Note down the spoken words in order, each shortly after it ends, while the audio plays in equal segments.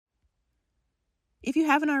If you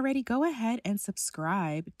haven't already, go ahead and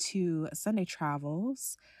subscribe to Sunday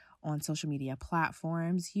Travels on social media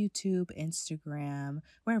platforms, YouTube, Instagram,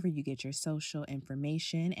 wherever you get your social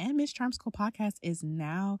information. And Miss Charm School Podcast is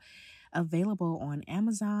now available on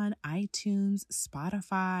Amazon, iTunes,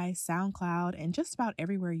 Spotify, SoundCloud, and just about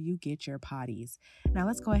everywhere you get your potties. Now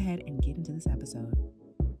let's go ahead and get into this episode.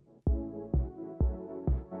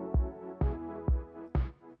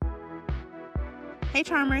 Hey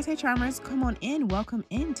Charmers, come on in. Welcome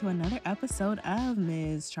into another episode of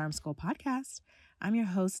Ms. Charm School Podcast. I'm your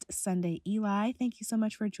host, Sunday Eli. Thank you so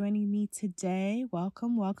much for joining me today.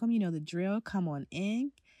 Welcome. You know the drill. Come on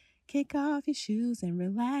in. Kick off your shoes and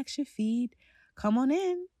relax your feet. Come on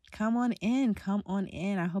in.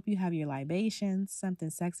 I hope you have your libations, something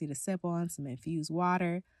sexy to sip on, some infused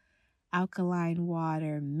water, alkaline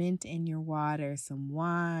water, mint in your water, some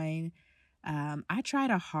wine. I tried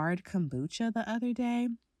a hard kombucha the other day,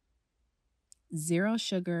 0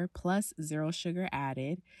 sugar plus 0 sugar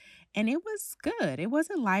added, and it was good. It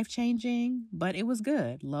wasn't life-changing, but it was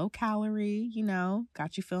good. Low calorie,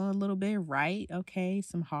 got you feeling a little bit right. Okay,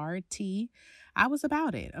 some hard tea. I was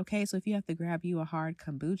about it. Okay, so if you have to grab you a hard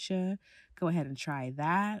kombucha, go ahead and try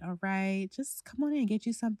that. All right, just come on in, get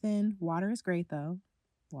you something. Water is great though.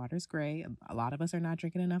 Water's great. A lot of us are not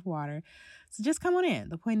drinking enough water. So just come on in.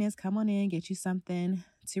 The point is, come on in, get you something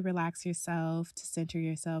to relax yourself, to center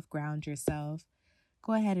yourself, ground yourself.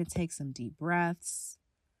 Go ahead and take some deep breaths.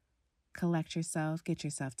 Collect yourself, get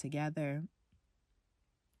yourself together.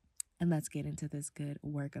 And let's get into this good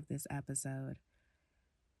work of this episode.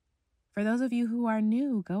 For those of you who are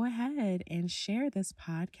new, go ahead and share this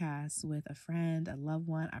podcast with a friend, a loved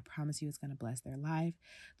one. I promise you it's going to bless their life.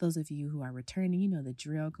 Those of you who are returning, you know the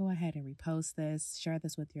drill. Go ahead and repost this. Share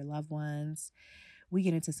this with your loved ones. We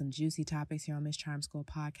get into some juicy topics here on Miss Charm School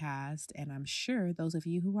Podcast, and I'm sure those of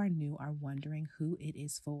you who are new are wondering who it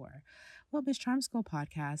is for. Well, Miss Charm School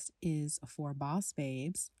Podcast is for boss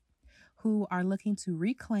babes who are looking to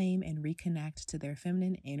reclaim and reconnect to their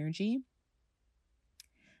feminine energy,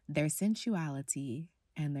 their sensuality,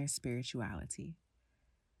 and their spirituality.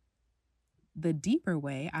 The deeper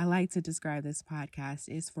way I like to describe this podcast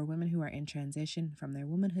is for women who are in transition from their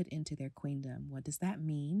womanhood into their queendom. What does that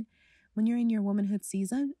mean? When you're in your womanhood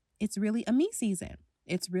season, it's really a me season.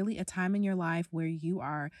 It's really a time in your life where you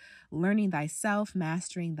are learning thyself,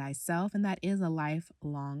 mastering thyself, and that is a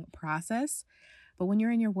lifelong process. But when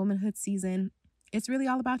you're in your womanhood season, it's really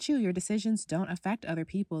all about you. Your decisions don't affect other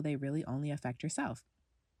people. They really only affect yourself.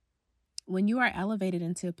 When you are elevated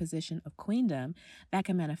into a position of queendom, that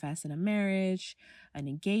can manifest in a marriage, an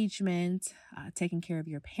engagement, taking care of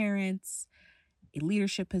your parents, a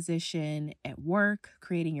leadership position at work,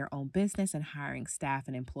 creating your own business and hiring staff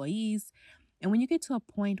and employees. And when you get to a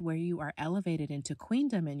point where you are elevated into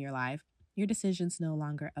queendom in your life, your decisions no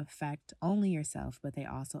longer affect only yourself, but they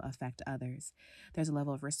also affect others. There's a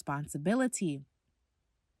level of responsibility.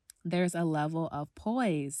 There's a level of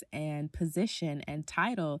poise and position and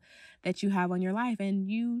title that you have on your life. And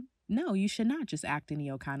you should not just act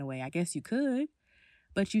any old kind of way. I guess you could,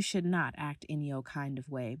 but you should not act any old kind of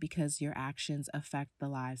way because your actions affect the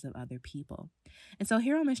lives of other people. And so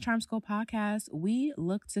here on Miss Charm School Podcast, we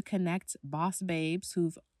look to connect boss babes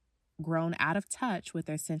who've grown out of touch with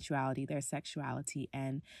their sensuality, their sexuality,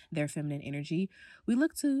 and their feminine energy. We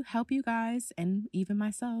look to help you guys, and even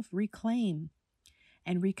myself, reclaim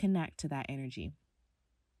and reconnect to that energy.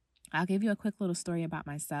 I'll give you a quick little story about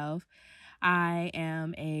myself. I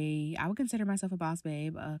would consider myself a boss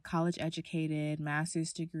babe, a college educated,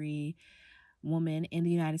 master's degree woman in the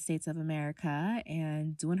United States of America,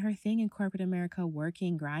 and doing her thing in corporate America,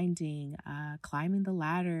 working, grinding, climbing the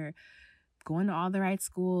ladder, going to all the right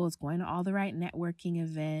schools, going to all the right networking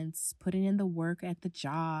events, putting in the work at the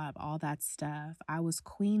job, all that stuff. I was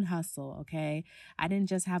queen hustle, okay? I didn't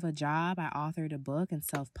just have a job. I authored a book and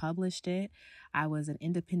self-published it. I was an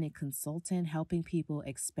independent consultant helping people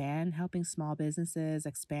expand, helping small businesses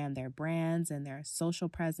expand their brands and their social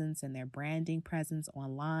presence and their branding presence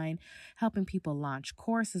online, helping people launch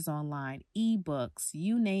courses online, ebooks,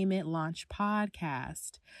 you name it, launch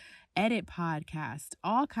podcast, edit podcast,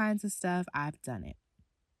 all kinds of stuff. I've done it.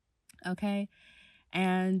 Okay.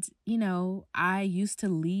 And, I used to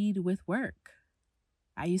lead with work.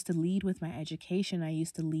 I used to lead with my education. I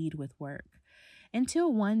used to lead with work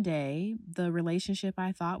until one day, the relationship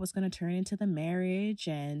I thought was going to turn into the marriage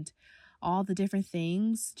and all the different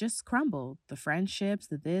things just crumbled. The friendships,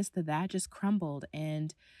 the this, the that just crumbled.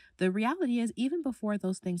 And the reality is, even before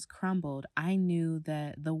those things crumbled, I knew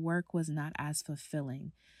that the work was not as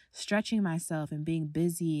fulfilling. stretching myself and being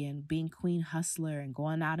busy and being queen hustler and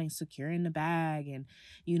going out and securing the bag and,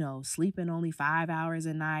 sleeping only 5 hours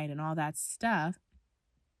a night and all that stuff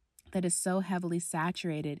that is so heavily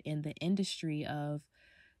saturated in the industry of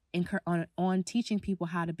on teaching people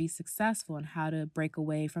how to be successful and how to break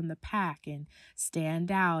away from the pack and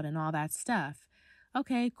stand out and all that stuff.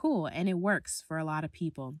 Okay, cool. And it works for a lot of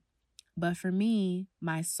people. But for me,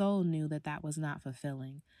 my soul knew that that was not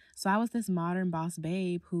fulfilling. So I was this modern boss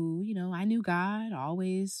babe who, I knew God. I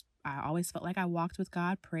always felt like I walked with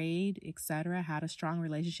God, prayed, etc., had a strong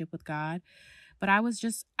relationship with God. But I was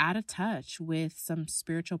just out of touch with some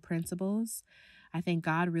spiritual principles. I think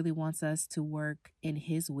God really wants us to work in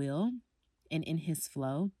His will and in His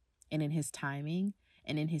flow and in His timing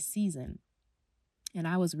and in His season. And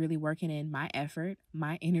I was really working in my effort,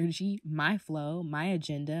 my energy, my flow, my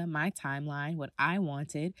agenda, my timeline, what I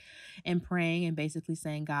wanted, and praying and basically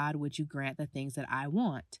saying, God, would you grant the things that I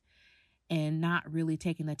want? And not really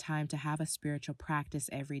taking the time to have a spiritual practice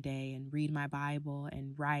every day and read my Bible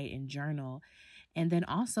and write and journal. And then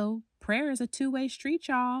also, prayer is a two-way street,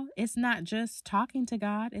 y'all. It's not just talking to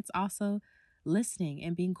God. It's also listening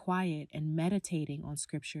and being quiet and meditating on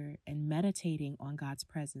scripture and meditating on God's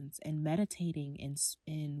presence and meditating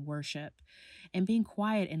in worship and being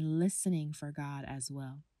quiet and listening for God as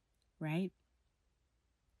well, right?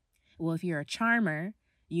 Well, if you're a charmer,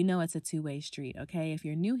 it's a two-way street, okay? If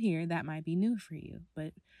you're new here, that might be new for you.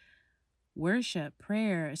 But worship,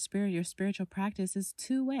 prayer, your spiritual practice is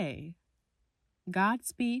two-way. God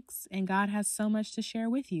speaks and God has so much to share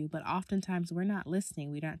with you, but oftentimes we're not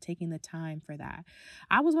listening. We're not taking the time for that.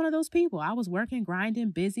 I was one of those people. I was working, grinding,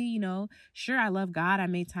 busy, Sure, I love God. I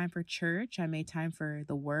made time for church. I made time for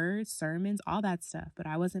the word, sermons, all that stuff, but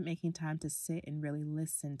I wasn't making time to sit and really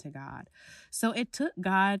listen to God. So it took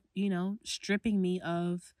God, stripping me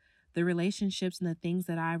of the relationships and the things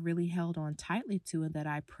that I really held on tightly to and that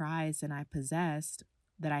I prized and I possessed,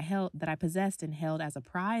 that I possessed and held as a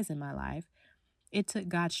prize in my life. It took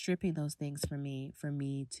God stripping those things for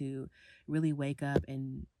me to really wake up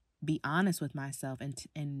and be honest with myself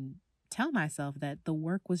and tell myself that the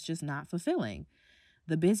work was just not fulfilling.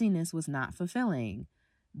 The busyness was not fulfilling.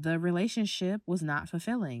 The relationship was not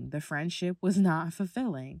fulfilling. The friendship was not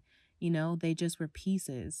fulfilling. They just were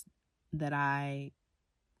pieces that I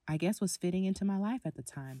guess was fitting into my life at the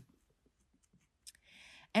time.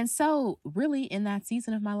 And so really in that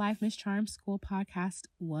season of my life, Miss Charm School podcast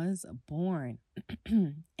was born.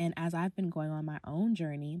 And as I've been going on my own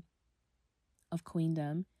journey of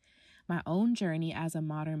queendom, my own journey as a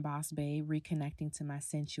modern boss babe, reconnecting to my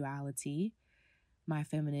sensuality, my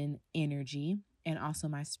feminine energy, and also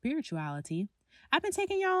my spirituality, I've been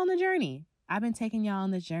taking y'all on the journey.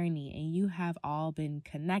 And you have all been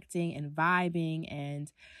connecting and vibing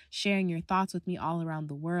and sharing your thoughts with me all around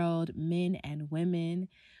the world, men and women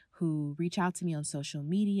who reach out to me on social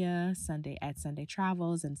media, Sunday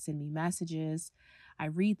Travels, and send me messages. I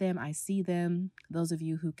read them, I see them. Those of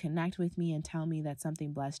you who connect with me and tell me that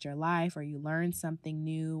something blessed your life, or you learned something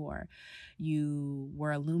new, or you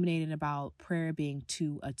were illuminated about prayer being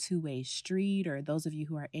a two-way street, or those of you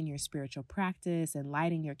who are in your spiritual practice and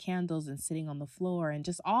lighting your candles and sitting on the floor and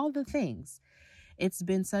just all the things. It's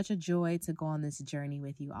been such a joy to go on this journey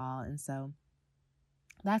with you all. And so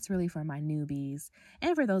that's really for my newbies.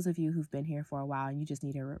 And for those of you who've been here for a while and you just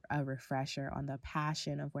need a refresher on the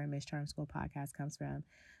passion of where Miss Charm School podcast comes from,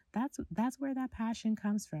 that's where that passion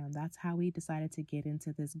comes from. That's how we decided to get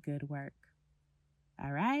into this good work.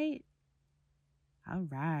 All right.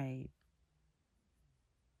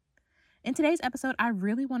 In today's episode, I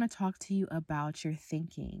really want to talk to you about your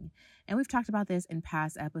thinking. And we've talked about this in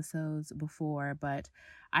past episodes before, but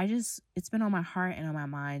it's been on my heart and on my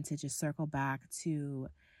mind to just circle back to,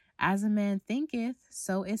 as a man thinketh,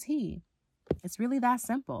 so is he. It's really that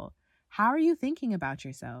simple. How are you thinking about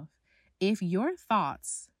yourself? If your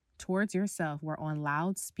thoughts towards yourself were on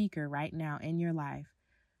loudspeaker right now in your life,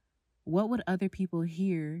 what would other people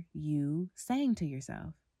hear you saying to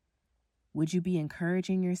yourself? Would you be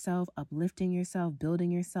encouraging yourself, uplifting yourself,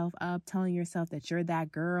 building yourself up, telling yourself that you're that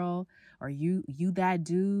girl or you that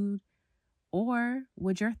dude? Or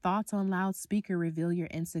would your thoughts on loudspeaker reveal your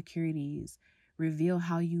insecurities, reveal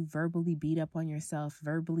how you verbally beat up on yourself,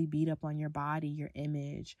 verbally beat up on your body, your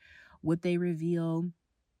image? Would they reveal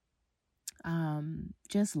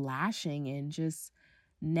just lashing and just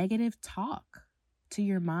negative talk to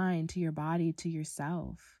your mind, to your body, to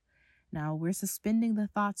yourself? Now, we're suspending the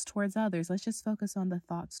thoughts towards others. Let's just focus on the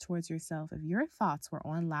thoughts towards yourself. If your thoughts were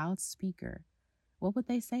on loudspeaker, what would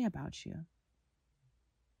they say about you?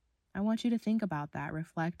 I want you to think about that,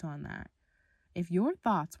 reflect on that. If your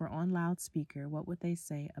thoughts were on loudspeaker, what would they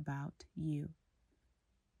say about you?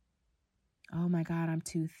 Oh my God, I'm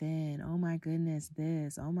too thin. Oh my goodness,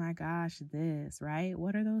 this. Oh my gosh, this, right?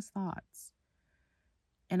 What are those thoughts?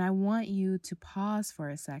 And I want you to pause for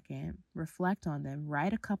a second, reflect on them,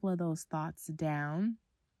 write a couple of those thoughts down,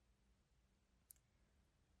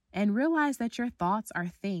 and realize that your thoughts are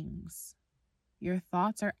things. Your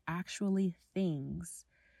thoughts are actually things.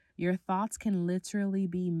 Your thoughts can literally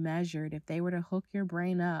be measured. If they were to hook your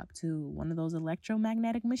brain up to one of those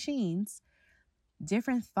electromagnetic machines,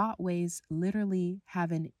 different thought waves literally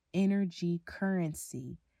have an energy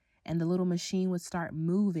currency, and the little machine would start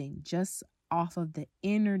moving just off of the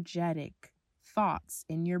energetic thoughts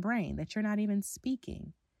in your brain that you're not even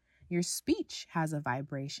speaking. Your speech has a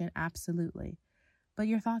vibration, absolutely, but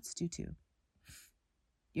your thoughts do too.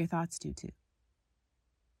 Your thoughts do too.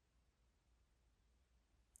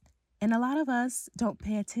 And a lot of us don't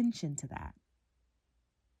pay attention to that.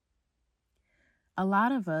 A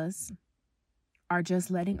lot of us are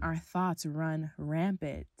just letting our thoughts run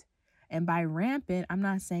rampant. And by rampant, I'm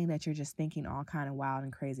not saying that you're just thinking all kind of wild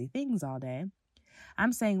and crazy things all day.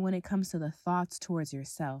 I'm saying when it comes to the thoughts towards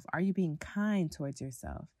yourself, are you being kind towards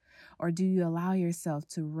yourself? Or do you allow yourself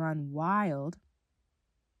to run wild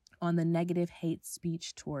on the negative hate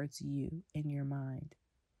speech towards you in your mind?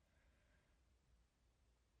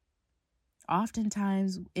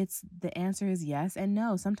 Oftentimes, the answer is yes and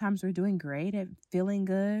no. Sometimes we're doing great at feeling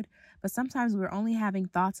good, but sometimes we're only having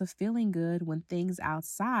thoughts of feeling good when things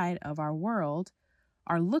outside of our world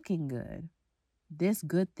are looking good. This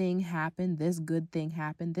good thing happened, this good thing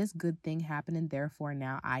happened, this good thing happened, and therefore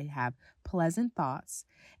now I have pleasant thoughts.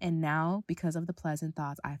 And now, because of the pleasant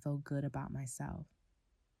thoughts, I feel good about myself.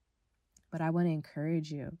 But I want to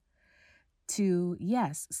encourage you to,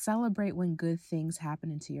 yes, celebrate when good things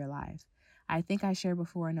happen into your life. I think I shared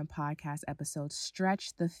before in a podcast episode,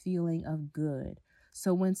 stretch the feeling of good.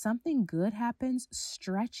 So when something good happens,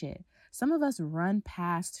 stretch it. Some of us run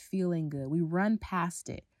past feeling good. We run past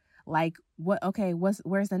it. Like,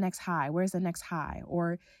 where's the next high? Where's the next high?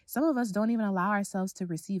 Or some of us don't even allow ourselves to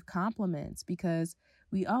receive compliments because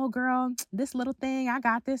oh girl, this little thing, I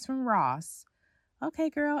got this from Ross. Okay,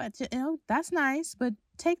 girl, that's nice, but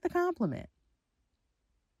take the compliment.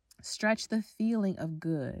 Stretch the feeling of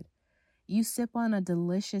good. You sip on a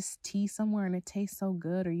delicious tea somewhere and it tastes so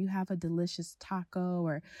good, or you have a delicious taco,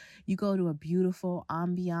 or you go to a beautiful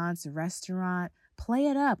ambiance restaurant, play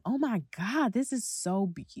it up. Oh my God, this is so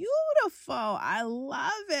beautiful. I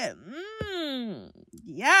love it.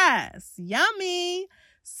 Yes, yummy.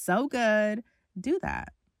 So good. Do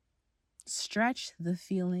that. Stretch the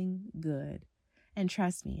feeling good. And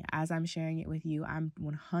trust me, as I'm sharing it with you, I'm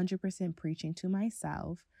 100% preaching to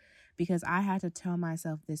myself because I had to tell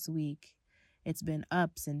myself this week, it's been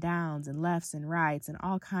ups and downs and lefts and rights and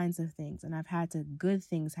all kinds of things. And good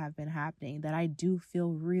things have been happening that I do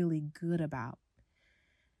feel really good about.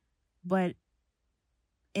 But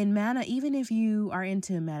even if you are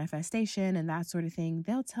into manifestation and that sort of thing,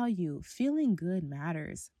 they'll tell you feeling good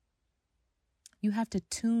matters. You have to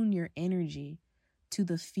tune your energy to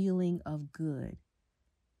the feeling of good.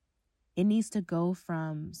 It needs to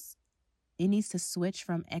switch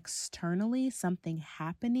from externally something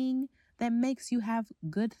happening that makes you have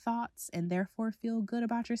good thoughts and therefore feel good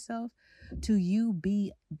about yourself to you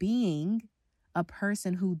being a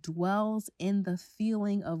person who dwells in the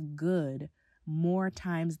feeling of good more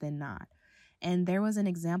times than not. And there was an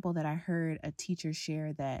example that I heard a teacher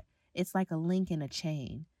share that it's like a link in a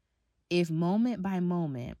chain. If moment by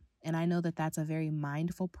moment, and I know that that's a very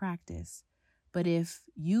mindful practice, but if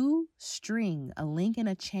you string a link in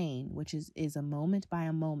a chain, which is a moment by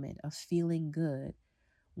a moment of feeling good,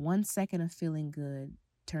 1 second of feeling good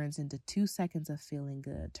turns into 2 seconds of feeling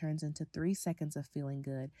good, turns into 3 seconds of feeling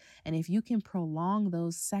good. And if you can prolong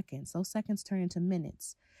those seconds turn into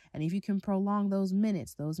minutes. And if you can prolong those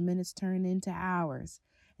minutes turn into hours.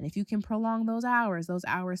 And if you can prolong those hours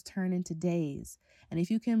turn into days. And if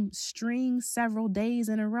you can string several days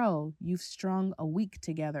in a row, you've strung a week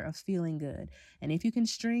together of feeling good. And if you can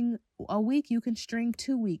string a week, you can string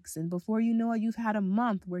 2 weeks. And before you know it, you've had a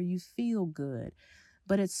month where you feel good.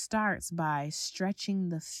 But it starts by stretching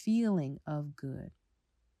the feeling of good.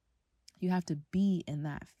 You have to be in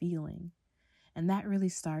that feeling. And that really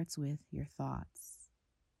starts with your thoughts.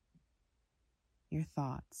 Your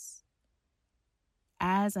thoughts.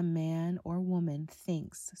 As a man or woman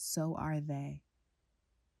thinks, so are they.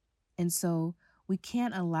 And so we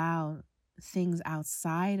can't allow things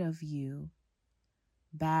outside of you,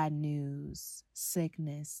 bad news,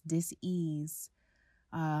 sickness, dis-ease,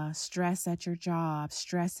 stress at your job,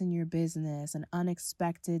 stress in your business, an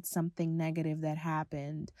unexpected something negative that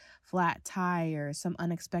happened, flat tire, some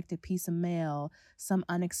unexpected piece of mail, some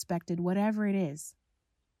unexpected whatever it is.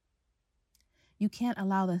 You can't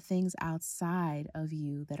allow the things outside of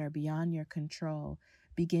you that are beyond your control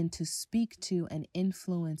begin to speak to and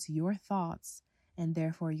influence your thoughts and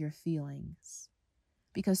therefore your feelings.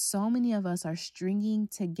 Because so many of us are stringing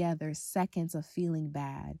together seconds of feeling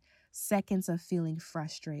bad, seconds of feeling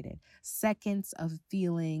frustrated, seconds of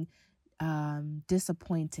feeling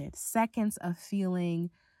disappointed, seconds of feeling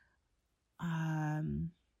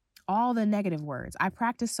all the negative words. I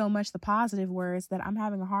practice so much the positive words that I'm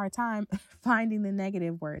having a hard time finding the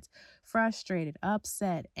negative words. Frustrated,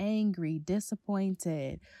 upset, angry,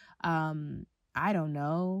 disappointed. I don't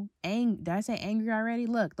know. Did I say angry already?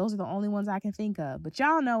 Look, those are the only ones I can think of. But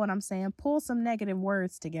y'all know what I'm saying. Pull some negative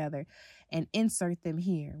words together and insert them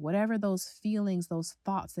here. Whatever those feelings, those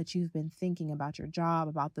thoughts that you've been thinking about your job,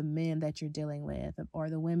 about the men that you're dealing with, or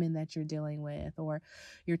the women that you're dealing with, or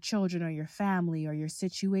your children, or your family, or your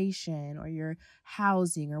situation, or your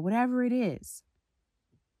housing, or whatever it is.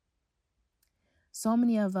 So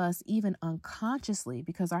many of us, even unconsciously,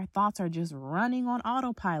 because our thoughts are just running on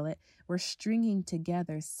autopilot, we're stringing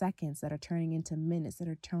together seconds that are turning into minutes, that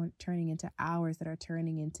are turning into hours, that are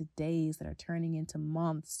turning into days, that are turning into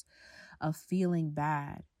months of feeling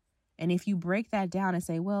bad. And if you break that down and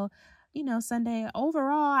say, well, Sunday,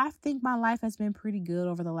 overall, I think my life has been pretty good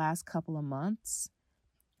over the last couple of months.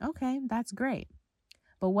 Okay, that's great.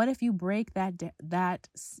 But what if you break that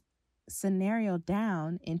scenario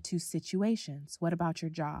down into situations? What about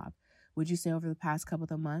your job? Would you say over the past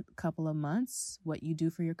couple of months, what you do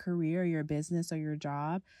for your career, your business, or your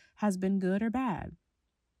job has been good or bad?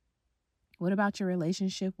 What about your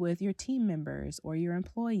relationship with your team members or your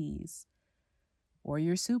employees or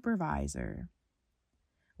your supervisor?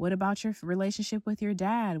 What about your relationship with your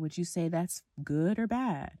dad? Would you say that's good or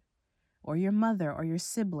bad? Or your mother or your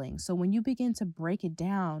sibling? So when you begin to break it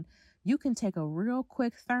down, you can take a real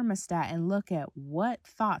quick thermostat and look at what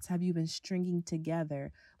thoughts have you been stringing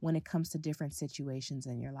together when it comes to different situations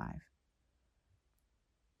in your life.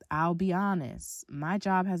 I'll be honest, my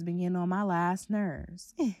job has been getting on my last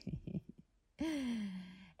nerves.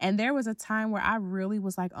 And there was a time where I really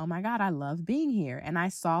was like, oh my God, I love being here. And I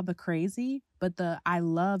saw the crazy, but I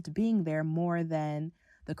loved being there more than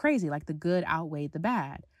the crazy, like the good outweighed the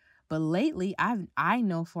bad. But lately, I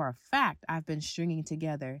know for a fact I've been stringing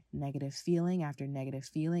together negative feeling after negative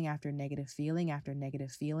feeling after negative feeling after negative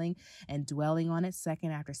feeling, and dwelling on it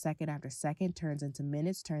second after second after second turns into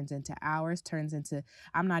minutes, turns into hours, turns into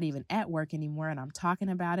I'm not even at work anymore and I'm talking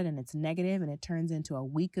about it and it's negative, and it turns into a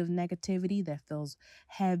week of negativity that feels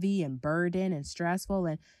heavy and burdened and stressful.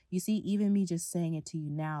 And you see, even me just saying it to you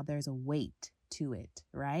now, there's a weight to it,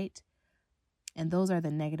 right? And those are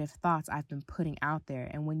the negative thoughts I've been putting out there.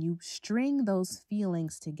 And when you string those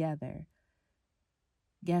feelings together,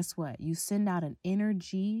 guess what? You send out an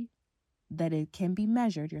energy that it can be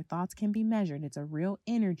measured. Your thoughts can be measured. It's a real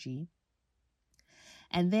energy.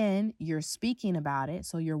 And then you're speaking about it.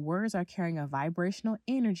 So your words are carrying a vibrational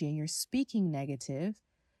energy and you're speaking negative,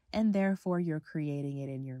 and therefore you're creating it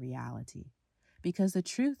in your reality. Because the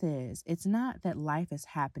truth is, it's not that life is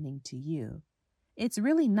happening to you. It's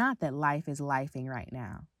really not that life is lifing right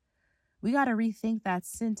now. We got to rethink that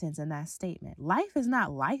sentence and that statement. Life is not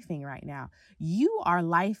lifing right now. You are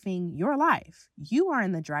lifing your life. You are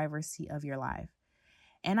in the driver's seat of your life.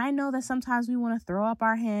 And I know that sometimes we want to throw up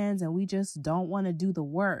our hands and we just don't want to do the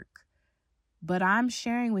work. But I'm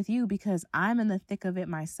sharing with you because I'm in the thick of it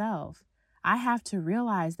myself. I have to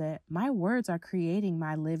realize that my words are creating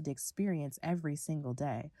my lived experience every single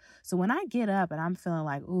day. So when I get up and I'm feeling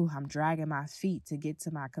like, ooh, I'm dragging my feet to get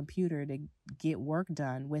to my computer to get work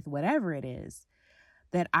done with whatever it is,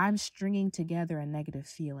 that I'm stringing together a negative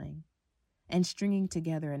feeling and stringing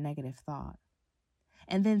together a negative thought,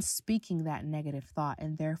 and then speaking that negative thought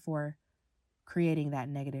and therefore creating that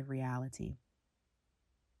negative reality.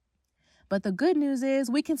 But the good news is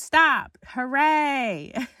we can stop.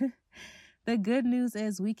 Hooray! The good news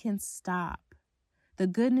is we can stop. The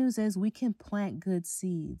good news is we can plant good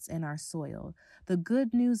seeds in our soil. The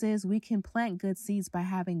good news is we can plant good seeds by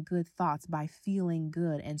having good thoughts, by feeling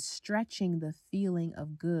good and stretching the feeling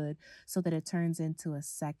of good so that it turns into a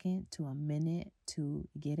second, to a minute, to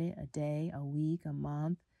get it, a day, a week, a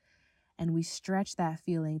month. And we stretch that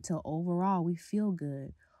feeling till overall we feel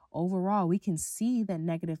good. overall, we can see that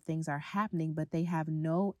negative things are happening, but they have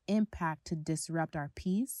no impact to disrupt our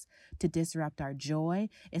peace, to disrupt our joy.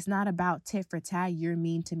 It's not about tit for tat. You're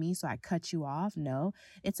mean to me, so I cut you off. No,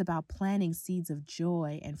 it's about planting seeds of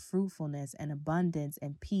joy and fruitfulness and abundance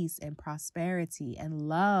and peace and prosperity and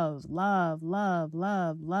love.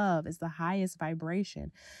 Love is the highest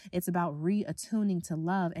vibration. It's about reattuning to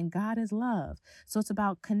love, and God is love. So it's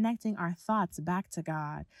about connecting our thoughts back to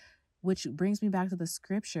God, which brings me back to the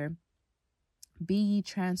scripture. Be ye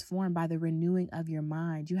transformed by the renewing of your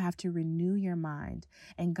mind. You have to renew your mind,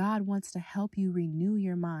 and God wants to help you renew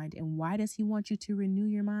your mind. And why does he want you to renew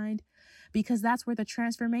your mind? Because that's where the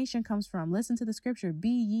transformation comes from. Listen to the scripture. Be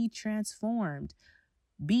ye transformed.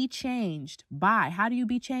 Be changed by. How do you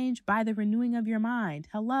be changed? By the renewing of your mind.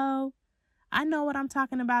 Hello? I know what I'm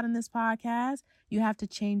talking about in this podcast. You have to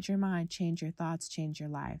change your mind, change your thoughts, change your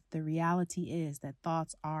life. The reality is that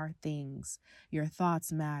thoughts are things. Your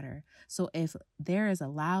thoughts matter. So if there is a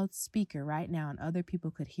loudspeaker right now and other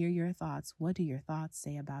people could hear your thoughts, what do your thoughts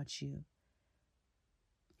say about you?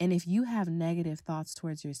 And if you have negative thoughts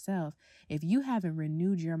towards yourself, if you haven't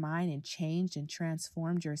renewed your mind and changed and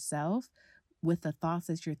transformed yourself with the thoughts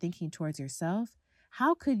that you're thinking towards yourself,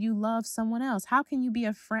 how could you love someone else? How can you be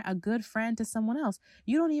a good friend to someone else?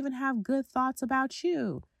 You don't even have good thoughts about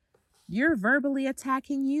you. You're verbally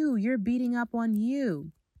attacking you. You're beating up on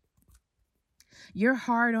you. You're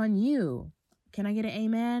hard on you. Can I get an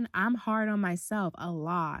amen? I'm hard on myself a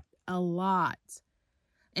lot.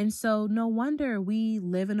 And so no wonder we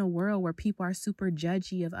live in a world where people are super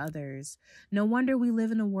judgy of others. No wonder we live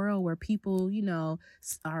in a world where people,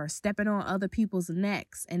 are stepping on other people's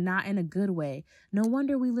necks and not in a good way. No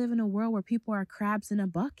wonder we live in a world where people are crabs in a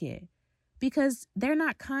bucket because they're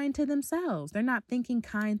not kind to themselves. They're not thinking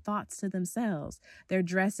kind thoughts to themselves. They're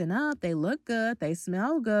dressing up. They look good. They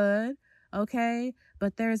smell good. Okay.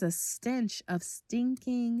 But there's a stench of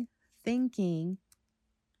stinking thinking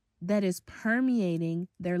that is permeating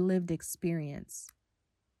their lived experience.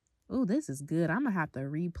 Oh, this is good. I'm going to have to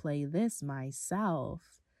replay this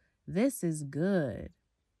myself. This is good.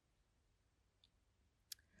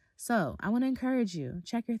 So I want to encourage you,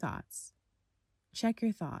 check your thoughts. Check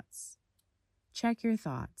your thoughts. Check your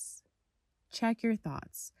thoughts. Check your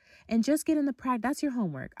thoughts. And just get in the practice. That's your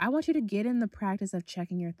homework. I want you to get in the practice of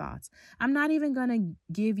checking your thoughts. I'm not even going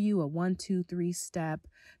to give you a 1, 2, 3 step.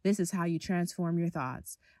 This is how you transform your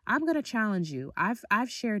thoughts. I'm going to challenge you. I've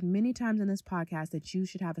shared many times in this podcast that you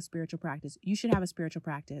should have a spiritual practice. You should have a spiritual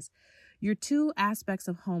practice. Your 2 aspects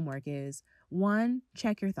of homework is 1,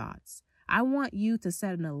 check your thoughts. I want you to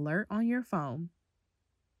set an alert on your phone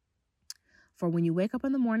for when you wake up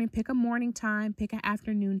in the morning. Pick a morning time, pick an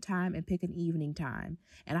afternoon time, and pick an evening time.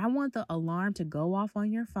 And I want the alarm to go off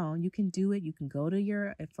on your phone. You can do it. You can go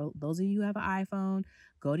to for those of you who have an iPhone,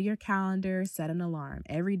 go to your calendar, set an alarm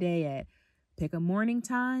every day at pick a morning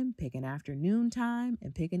time, pick an afternoon time,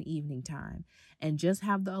 and pick an evening time. And just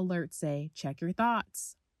have the alert say, check your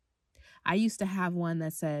thoughts. I used to have one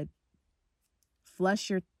that said,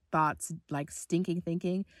 flush your thoughts, like stinking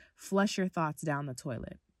thinking, flush your thoughts down the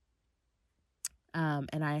toilet.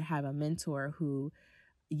 And I have a mentor who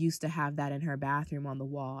used to have that in her bathroom on the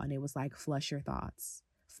wall. And it was like, flush your thoughts,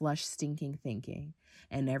 flush stinking thinking.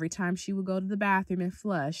 And every time she would go to the bathroom and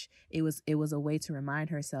flush, it was a way to remind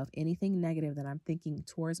herself, anything negative that I'm thinking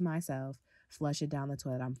towards myself, flush it down the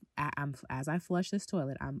toilet. As I flush this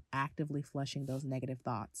toilet, I'm actively flushing those negative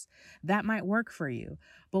thoughts. That might work for you.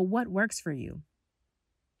 But what works for you?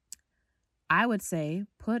 I would say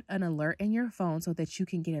put an alert in your phone so that you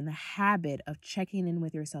can get in the habit of checking in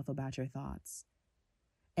with yourself about your thoughts.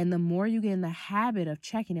 And the more you get in the habit of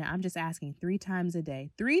checking it, I'm just asking 3 times a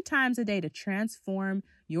day to transform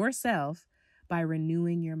yourself by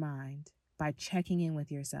renewing your mind, by checking in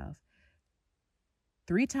with yourself.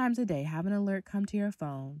 3 times a day, have an alert come to your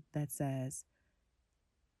phone that says,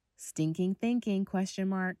 stinking thinking, ?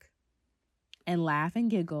 And laugh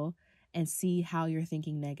and giggle and see how you're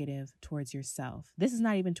thinking negative towards yourself. This is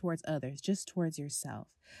not even towards others, just towards yourself.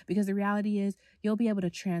 Because the reality is you'll be able to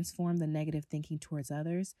transform the negative thinking towards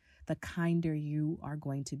others, the kinder you are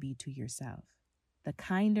going to be to yourself. The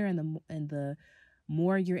kinder and the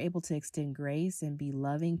more you're able to extend grace and be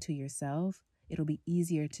loving to yourself, it'll be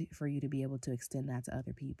easier for you to be able to extend that to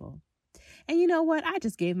other people. And you know what? I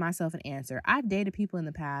just gave myself an answer. I've dated people in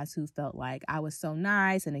the past who felt like I was so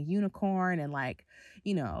nice and a unicorn and like,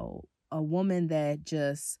 a woman that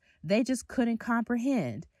they just couldn't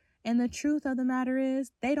comprehend. And the truth of the matter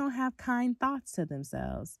is they don't have kind thoughts to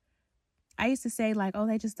themselves. I used to say like, oh,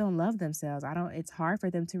 they just don't love themselves. It's hard for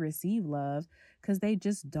them to receive love because they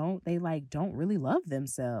like don't really love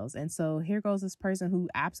themselves. And so here goes this person who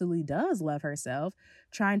absolutely does love herself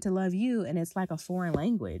trying to love you. And it's like a foreign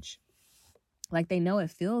language. Like they know it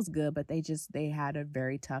feels good, but they had a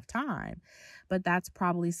very tough time. But that's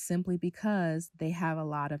probably simply because they have a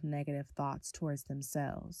lot of negative thoughts towards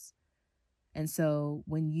themselves. And so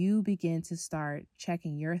when you begin to start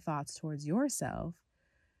checking your thoughts towards yourself,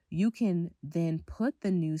 you can then put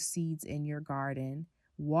the new seeds in your garden,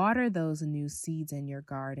 water those new seeds in your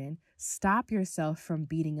garden, stop yourself from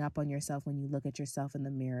beating up on yourself when you look at yourself in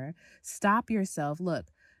the mirror. Stop yourself. Look,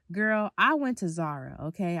 girl, I went to Zara,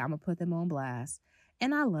 okay? I'm going to put them on blast.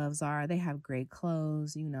 And I love Zara. They have great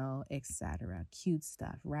clothes, etc. Cute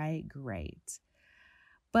stuff, right? Great.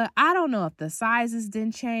 But I don't know if the sizes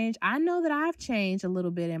didn't change. I know that I've changed a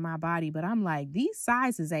little bit in my body, but I'm like, these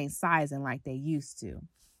sizes ain't sizing like they used to.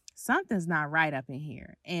 Something's not right up in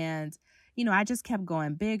here. And, I just kept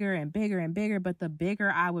going bigger and bigger and bigger. But the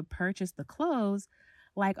bigger I would purchase the clothes,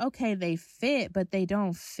 like, okay, they fit, but they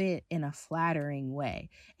don't fit in a flattering way.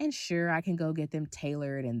 And sure, I can go get them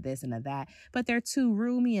tailored and this and that, but they're too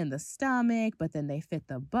roomy in the stomach, but then they fit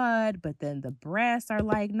the butt, but then the breasts are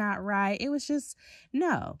like not right. It was just,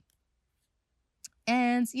 no.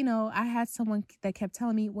 And, I had someone that kept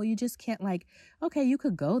telling me, well, you just can't okay, you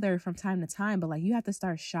could go there from time to time, but you have to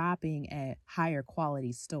start shopping at higher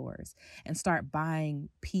quality stores and start buying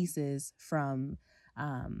pieces from,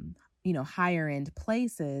 higher end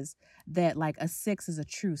places that a 6 is a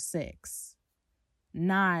true 6,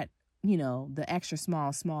 not, the extra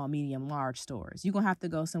small, medium, large stores. You're going to have to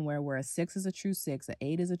go somewhere where a 6 is a true 6, a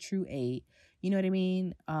 8 is a true 8. You know what I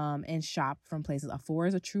mean? And shop from places. A 4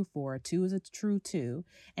 is a true 4, a 2 is a true 2,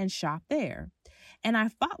 and shop there. And I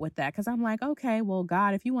fought with that because I'm like, okay, well,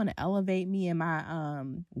 God, if you want to elevate me in my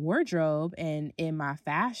wardrobe and in my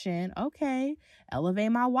fashion, okay,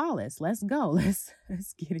 elevate my wallets. Let's go. Let's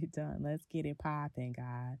get it done. Let's get it popping,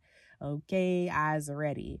 God. Okay, eyes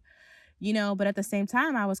ready. But at the same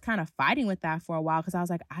time, I was kind of fighting with that for a while because I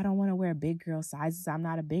was like, I don't want to wear big girl sizes. I'm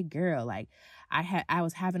not a big girl. I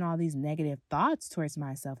was having all these negative thoughts towards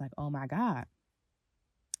myself, like, oh my God.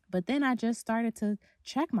 But then I just started to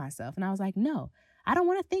check myself and I was like, no, I don't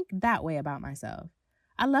want to think that way about myself.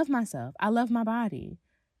 I love myself. I love my body.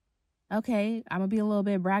 Okay, I'm going to be a little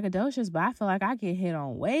bit braggadocious, but I feel like I get hit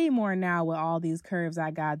on way more now with all these curves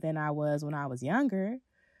I got than I was when I was younger.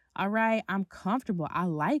 All right, I'm comfortable. I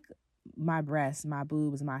like my breasts, my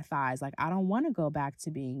boobs, my thighs. I don't want to go back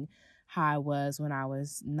to being how I was when I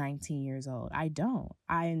was 19 years old. I don't.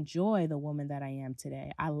 I enjoy the woman that I am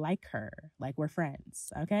today. I like her. We're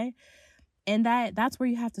friends. Okay. And that's where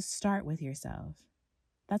you have to start with yourself.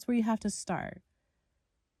 That's where you have to start.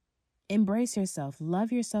 Embrace yourself.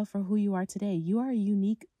 Love yourself for who you are today. You are a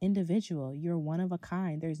unique individual. You're one of a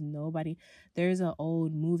kind. There's nobody. There's an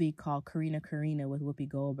old movie called Karina with Whoopi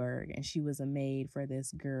Goldberg, and she was a maid for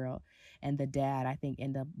this girl. And the dad, I think,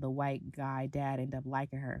 the white guy dad ended up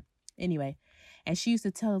liking her. Anyway, and she used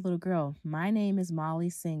to tell the little girl, my name is Molly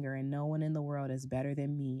Singer, and no one in the world is better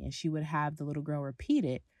than me. And she would have the little girl repeat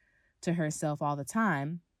it to herself all the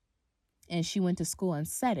time. And she went to school and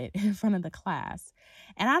said it in front of the class.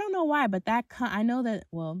 And I don't know why, but I know that,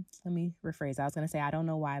 well, let me rephrase. I was going to say, I don't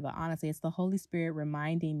know why, but honestly, it's the Holy Spirit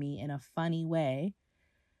reminding me in a funny way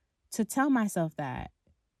to tell myself that,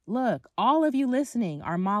 look, all of you listening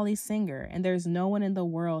are Molly Singer, and there's no one in the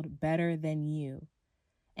world better than you.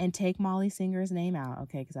 And take Molly Singer's name out,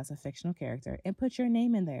 okay, because that's a fictional character, and put your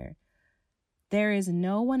name in there. There is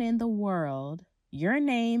no one in the world. Your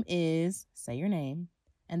name is, say your name,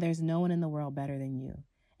 and there's no one in the world better than you.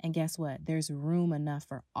 And guess what? There's room enough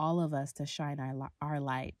for all of us to shine our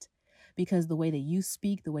light. Because the way that you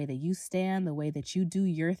speak, the way that you stand, the way that you do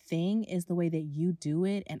your thing is the way that you do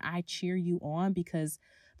it. And I cheer you on because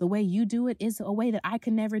the way you do it is a way that I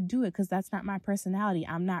could never do it because that's not my personality.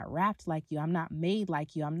 I'm not wrapped like you. I'm not made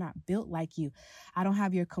like you. I'm not built like you. I don't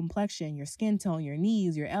have your complexion, your skin tone, your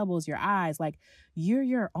knees, your elbows, your eyes. You're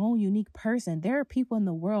your own unique person. There are people in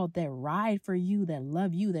the world that ride for you, that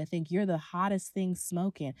love you, that think you're the hottest thing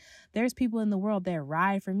smoking. There's people in the world that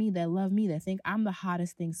ride for me, that love me, that think I'm the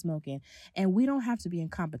hottest thing smoking. And we don't have to be in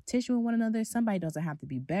competition with one another. Somebody doesn't have to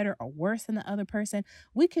be better or worse than the other person.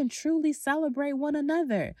 We can truly celebrate one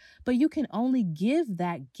another. But you can only give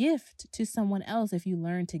that gift to someone else if you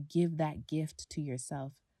learn to give that gift to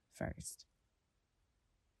yourself first.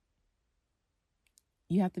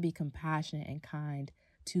 You have to be compassionate and kind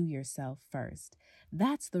to yourself first.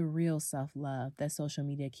 That's the real self-love that social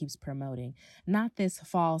media keeps promoting. Not this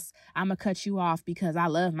false, I'm going to cut you off because I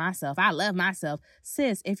love myself. I love myself.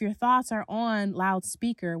 Sis, if your thoughts are on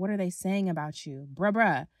loudspeaker, what are they saying about you?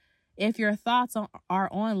 Bruh. If your thoughts are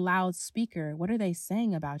on loudspeaker, what are they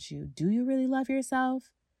saying about you? Do you really love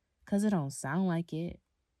yourself? Because it don't sound like it.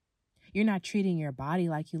 You're not treating your body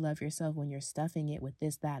like you love yourself when you're stuffing it with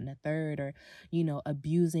this, that, and the third, or,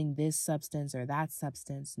 abusing this substance or that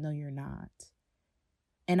substance. No, you're not.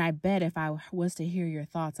 And I bet if I was to hear your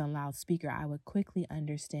thoughts on loudspeaker, I would quickly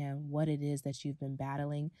understand what it is that you've been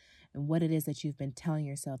battling and what it is that you've been telling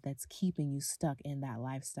yourself that's keeping you stuck in that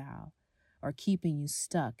lifestyle or keeping you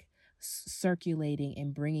stuck circulating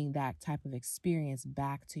and bringing that type of experience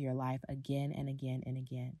back to your life again and again and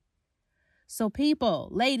again. So people,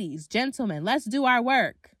 ladies, gentlemen, let's do our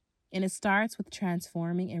work. And it starts with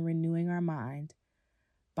transforming and renewing our mind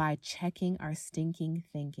by checking our stinking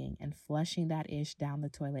thinking and flushing that ish down the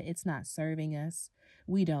toilet. It's not serving us.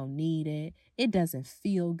 We don't need it. It doesn't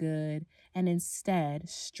feel good. And instead,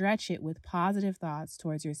 stretch it with positive thoughts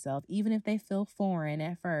towards yourself, even if they feel foreign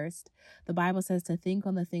at first. The Bible says to think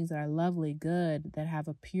on the things that are lovely, good, that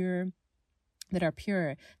are pure,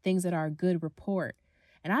 things that are a good report.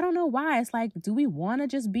 And I don't know why. It's like, do we want to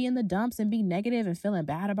just be in the dumps and be negative and feeling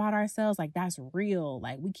bad about ourselves? Like, that's real.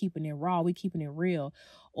 Like, we keeping it raw. We keeping it real.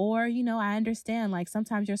 Or, I understand, like,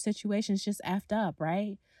 sometimes your situation's just effed up,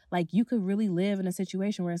 right? Like, you could really live in a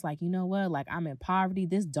situation where it's like, you know what? Like, I'm in poverty.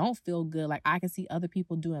 This don't feel good. Like, I can see other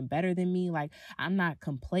people doing better than me. Like, I'm not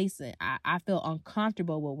complacent. I feel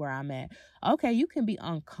uncomfortable with where I'm at. Okay, you can be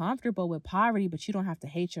uncomfortable with poverty, but you don't have to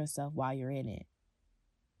hate yourself while you're in it.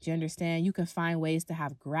 Do you understand? You can find ways to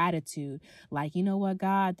have gratitude. Like, you know what,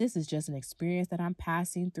 God, this is just an experience that I'm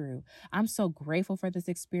passing through. I'm so grateful for this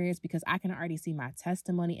experience because I can already see my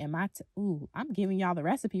testimony and I'm giving y'all the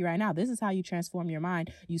recipe right now. This is how you transform your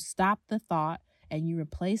mind. You stop the thought and you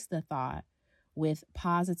replace the thought with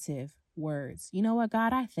positive words. You know what,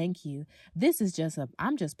 God, I thank you.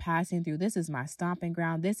 I'm just passing through. This is my stomping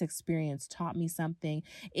ground. This experience taught me something.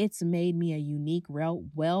 It's made me a unique,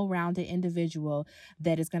 well-rounded individual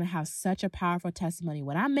that is going to have such a powerful testimony.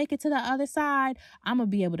 When I make it to the other side, I'm going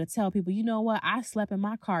to be able to tell people, you know what? I slept in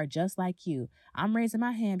my car just like you. I'm raising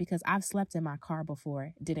my hand because I've slept in my car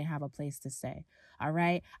before, didn't have a place to stay. All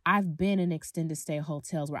right. I've been in extended stay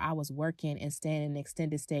hotels where I was working and staying in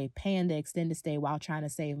extended stay, paying the extended stay while trying to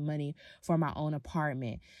save money for my own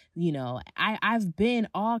apartment. I've been in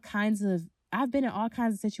all kinds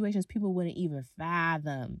of situations people wouldn't even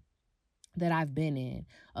fathom that I've been in.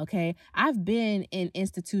 Okay. I've been in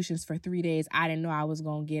institutions for 3 days. I didn't know I was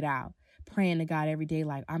going to get out, praying to God every day.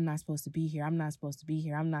 Like, I'm not supposed to be here. I'm not supposed to be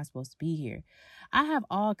here. I'm not supposed to be here. I have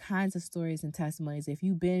all kinds of stories and testimonies. If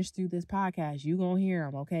you binge through this podcast, you going to hear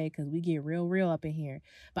them. Okay. Cause we get real up in here,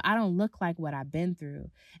 but I don't look like what I've been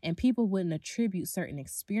through, and people wouldn't attribute certain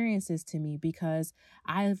experiences to me because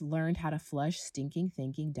I've learned how to flush stinking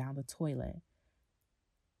thinking down the toilet.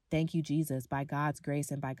 Thank you, Jesus, by God's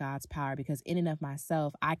grace and by God's power, because in and of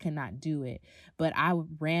myself, I cannot do it. But I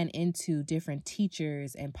ran into different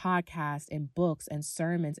teachers and podcasts and books and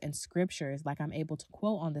sermons and scriptures like I'm able to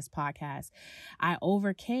quote on this podcast. I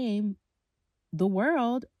overcame the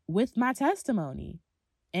world with my testimony.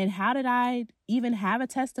 And how did I even have a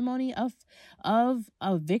testimony of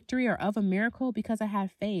a victory or of a miracle? Because I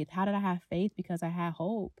had faith. How did I have faith? Because I had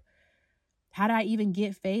hope. How did I even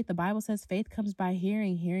get faith? The Bible says faith comes by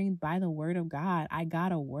hearing, hearing by the word of God. I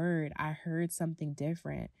got a word. I heard something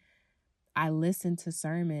different. I listened to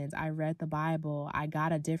sermons. I read the Bible. I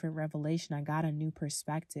got a different revelation. I got a new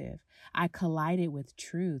perspective. I collided with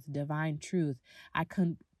truth, divine truth. I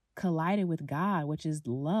collided with God, which is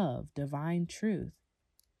love, divine truth.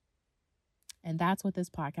 And that's what this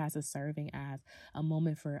podcast is serving as, a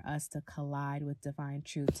moment for us to collide with divine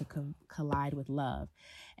truth, to collide with love.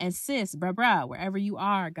 And sis, bruh, wherever you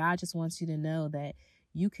are, God just wants you to know that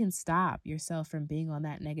you can stop yourself from being on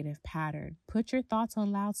that negative pattern. Put your thoughts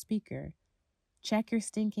on loudspeaker. Check your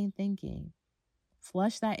stinking thinking.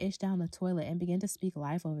 Flush that ish down the toilet and begin to speak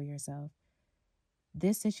life over yourself.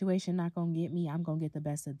 This situation not going to get me. I'm going to get the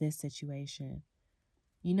best of this situation.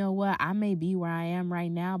 You know what? I may be where I am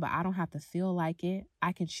right now, but I don't have to feel like it.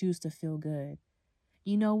 I can choose to feel good.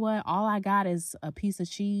 You know what? All I got is a piece of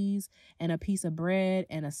cheese and a piece of bread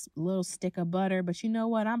and a little stick of butter. But you know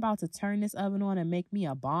what? I'm about to turn this oven on and make me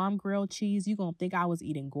a bomb grilled cheese. You're going to think I was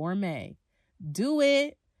eating gourmet. Do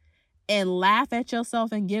it and laugh at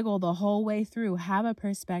yourself and giggle the whole way through. Have a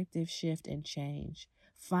perspective shift and change.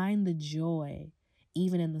 Find the joy,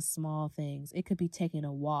 even in the small things. It could be taking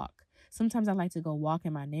a walk, Sometimes I like to go walk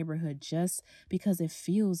in my neighborhood just because it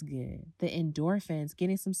feels good. The endorphins,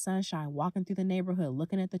 getting some sunshine, walking through the neighborhood,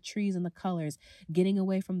 looking at the trees and the colors, getting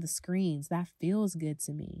away from the screens, that feels good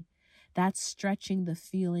to me. That's stretching the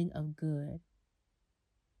feeling of good.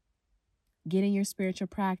 Get in your spiritual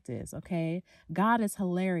practice, okay? God is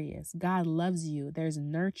hilarious. God loves you. There's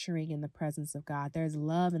nurturing in the presence of God. There's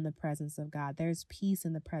love in the presence of God. There's peace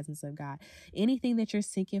in the presence of God. Anything that you're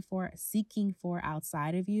seeking for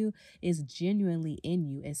outside of you is genuinely in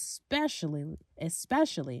you, especially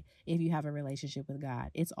if you have a relationship with God.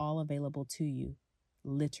 It's all available to you,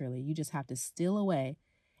 literally. You just have to steal away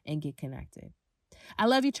and get connected. I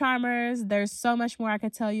love you, Charmers. There's so much more I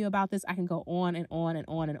could tell you about this. I can go on and on and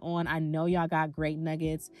on and on. I know y'all got great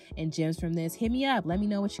nuggets and gems from this. Hit me up. Let me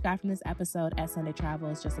know what you got from this episode at Sunday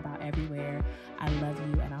Travels, just about everywhere. I love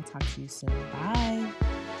you, and I'll talk to you soon. Bye.